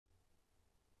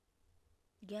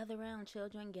Gather round,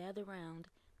 children, gather round.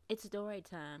 It's story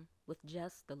time with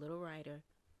Just the Little Writer.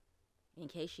 In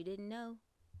case you didn't know,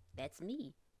 that's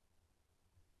me.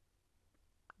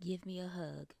 Give me a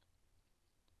hug.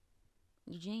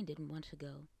 Eugene didn't want to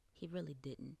go. He really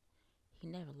didn't. He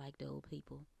never liked old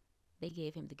people. They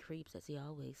gave him the creeps, as he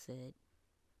always said.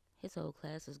 His whole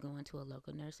class was going to a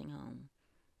local nursing home,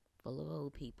 full of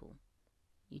old people.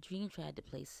 Eugene tried to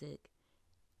play sick.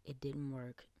 It didn't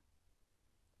work.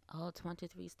 All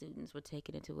 23 students were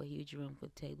taken into a huge room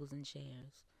with tables and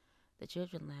chairs. The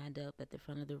children lined up at the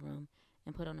front of the room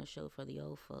and put on a show for the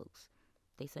old folks.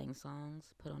 They sang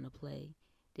songs, put on a play,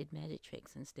 did magic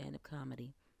tricks and stand-up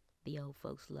comedy. The old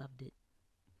folks loved it.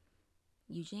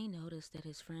 Eugene noticed that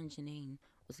his friend Janine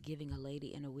was giving a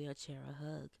lady in a wheelchair a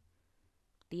hug.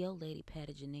 The old lady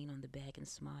patted Janine on the back and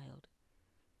smiled.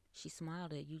 She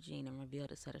smiled at Eugene and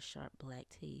revealed a set of sharp black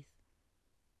teeth.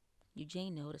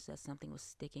 Eugene noticed that something was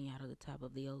sticking out of the top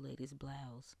of the old lady's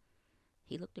blouse.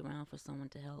 He looked around for someone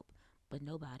to help, but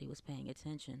nobody was paying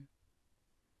attention.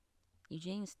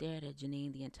 Eugene stared at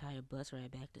Janine the entire bus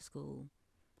ride back to school.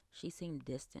 She seemed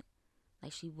distant,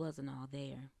 like she wasn't all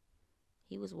there.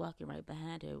 He was walking right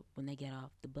behind her when they got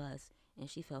off the bus, and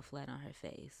she fell flat on her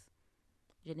face.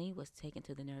 Janine was taken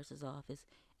to the nurse's office,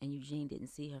 and Eugene didn't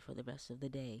see her for the rest of the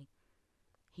day.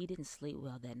 He didn't sleep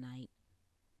well that night.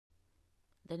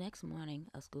 The next morning,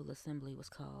 a school assembly was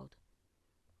called.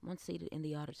 Once seated in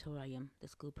the auditorium, the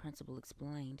school principal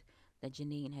explained that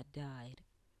Janine had died.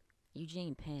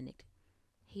 Eugene panicked.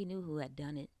 He knew who had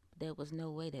done it, but there was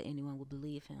no way that anyone would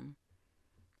believe him.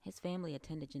 His family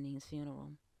attended Janine's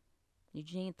funeral.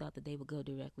 Eugene thought that they would go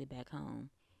directly back home.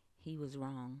 He was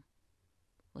wrong.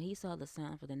 When he saw the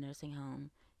sign for the nursing home,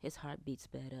 his heartbeat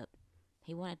sped up.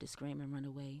 He wanted to scream and run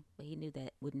away, but he knew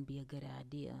that wouldn't be a good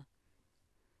idea.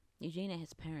 Eugene and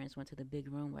his parents went to the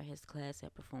big room where his class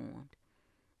had performed.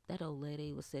 That old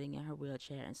lady was sitting in her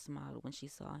wheelchair and smiled when she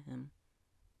saw him.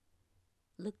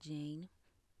 "Look, Jane,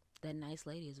 that nice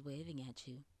lady is waving at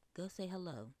you. Go say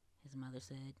hello," his mother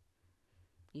said.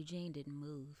 Eugene didn't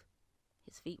move.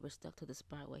 His feet were stuck to the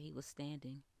spot where he was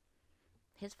standing.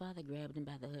 His father grabbed him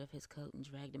by the hood of his coat and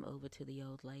dragged him over to the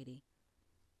old lady.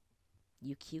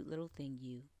 "You cute little thing,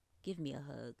 you. Give me a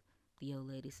hug," the old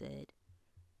lady said.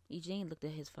 Eugene looked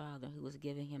at his father, who was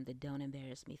giving him the "don't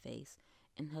embarrass me" face,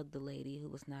 and hugged the lady, who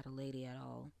was not a lady at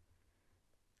all.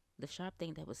 The sharp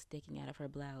thing that was sticking out of her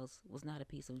blouse was not a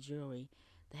piece of jewelry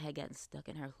that had gotten stuck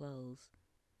in her clothes.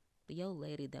 The old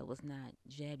lady that was not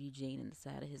jabbed Eugene in the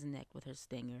side of his neck with her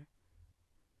stinger.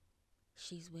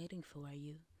 "She's waiting for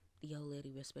you," the old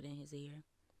lady whispered in his ear.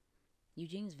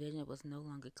 Eugene's vision was no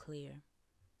longer clear.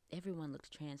 Everyone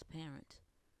looked transparent.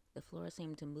 The floor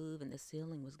seemed to move and the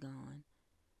ceiling was gone.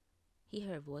 He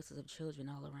heard voices of children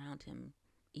all around him,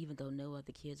 even though no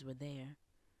other kids were there.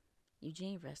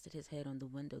 Eugene rested his head on the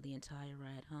window the entire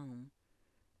ride home.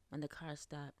 When the car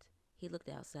stopped, he looked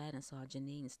outside and saw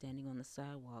Janine standing on the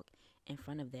sidewalk in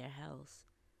front of their house.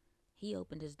 He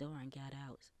opened his door and got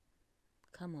out.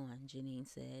 "Come on," Janine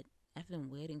said. "I've been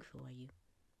waiting for you."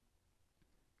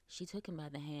 She took him by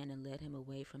the hand and led him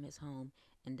away from his home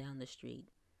and down the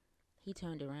street. He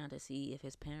turned around to see if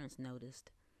his parents noticed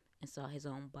and saw his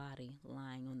own body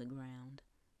lying on the ground.